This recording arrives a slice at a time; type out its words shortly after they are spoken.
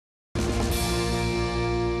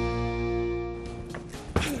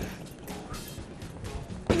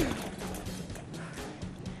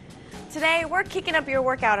Today, we're kicking up your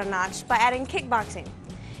workout a notch by adding kickboxing.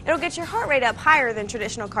 It'll get your heart rate up higher than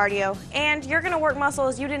traditional cardio, and you're going to work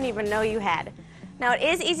muscles you didn't even know you had. Now, it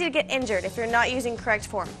is easy to get injured if you're not using correct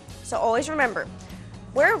form, so always remember,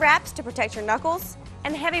 wear wraps to protect your knuckles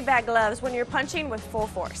and heavy bag gloves when you're punching with full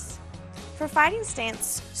force. For fighting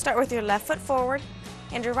stance, start with your left foot forward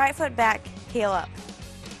and your right foot back, heel up.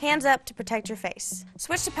 Hands up to protect your face.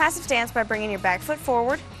 Switch to passive stance by bringing your back foot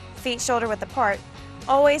forward, feet shoulder width apart,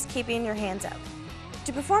 always keeping your hands up.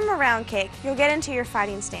 To perform a round kick, you'll get into your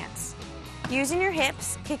fighting stance. Using your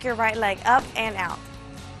hips, kick your right leg up and out.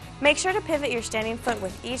 Make sure to pivot your standing foot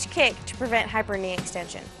with each kick to prevent hyper knee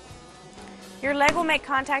extension. Your leg will make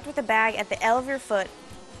contact with the bag at the L of your foot.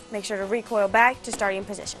 Make sure to recoil back to starting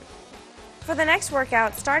position. For the next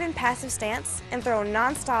workout, start in passive stance and throw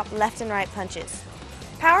non-stop left and right punches.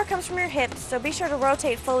 Power comes from your hips, so be sure to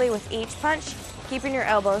rotate fully with each punch, keeping your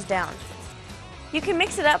elbows down. You can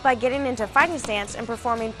mix it up by getting into fighting stance and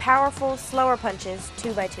performing powerful, slower punches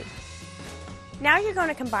 2 by 2. Now you're going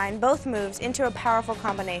to combine both moves into a powerful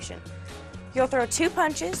combination. You'll throw 2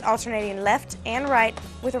 punches alternating left and right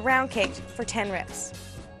with a round kick for 10 reps.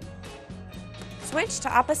 Switch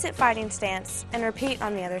to opposite fighting stance and repeat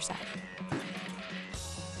on the other side.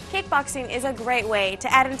 Kickboxing is a great way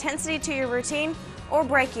to add intensity to your routine or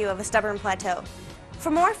break you of a stubborn plateau. For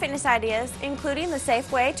more fitness ideas, including the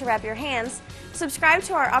safe way to wrap your hands, subscribe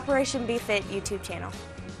to our Operation BeFit YouTube channel.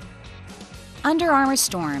 Under Armour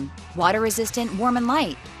Storm. Water resistant, warm and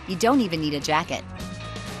light. You don't even need a jacket.